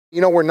You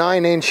know, we're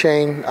 9 in,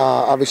 Shane.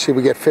 Obviously,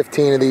 we get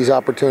 15 of these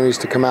opportunities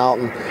to come out,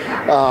 and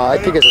I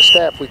think as a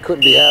staff, we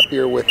couldn't be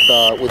happier with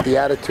the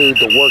attitude,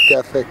 the work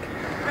ethic.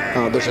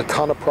 There's a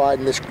ton of pride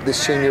in this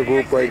senior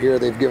group right here.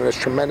 They've given us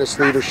tremendous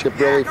leadership,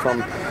 really,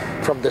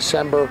 from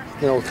December,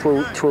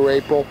 through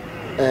April,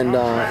 and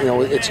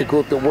it's a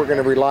group that we're going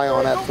to rely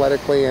on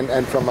athletically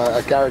and from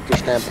a character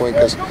standpoint,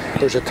 because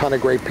there's a ton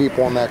of great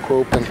people in that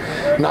group.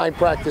 And 9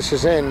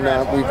 practices in,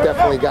 we've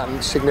definitely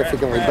gotten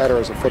significantly better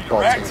as a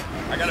football team.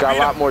 Got a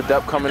lot more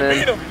depth coming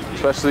in,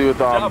 especially with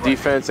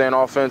defense and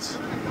offense.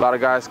 A lot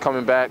of guys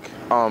coming back,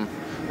 a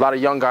lot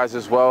of young guys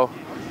as well,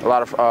 a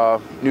lot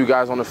of new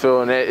guys on the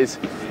field, and it's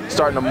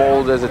starting to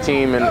mold as a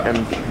team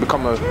and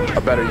become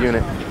a better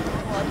unit.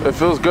 It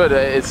feels good.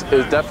 It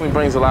definitely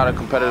brings a lot of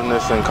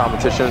competitiveness and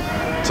competition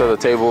to the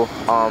table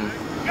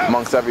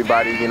amongst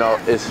everybody.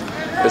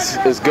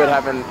 It's good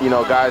having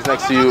guys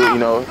next to you,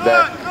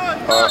 that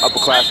are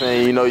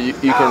upperclassmen.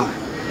 You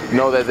can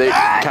know that they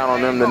count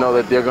on them to know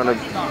that they're going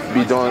to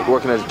be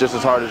working just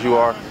as hard as you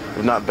are,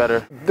 if not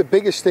better. The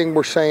biggest thing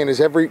we're saying is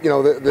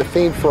the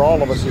theme for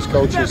all of us as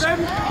coaches,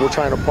 we're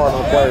trying to partner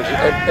with players.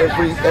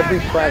 Every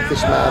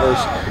practice matters,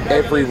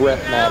 every rep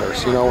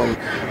matters,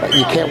 and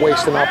you can't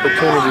waste an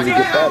opportunity to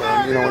get better.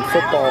 And, in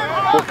football,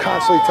 we're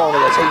constantly telling the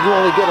guys, hey, you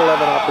only get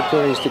 11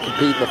 opportunities to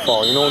compete in the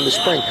fall. In the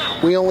spring,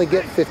 we only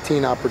get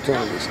 15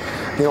 opportunities.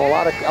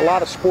 A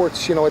lot of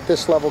sports, at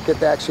this level get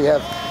to actually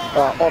have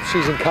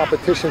off-season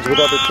competitions with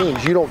other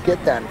teams. You don't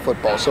get that in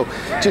football. So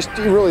just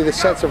really the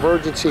sense of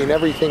urgency in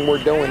everything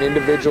we're doing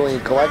individually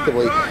and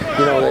collectively,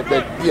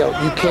 that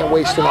you can't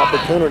waste an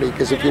opportunity,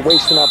 because if you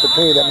waste an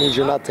opportunity, that means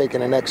you're not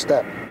taking the next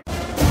step.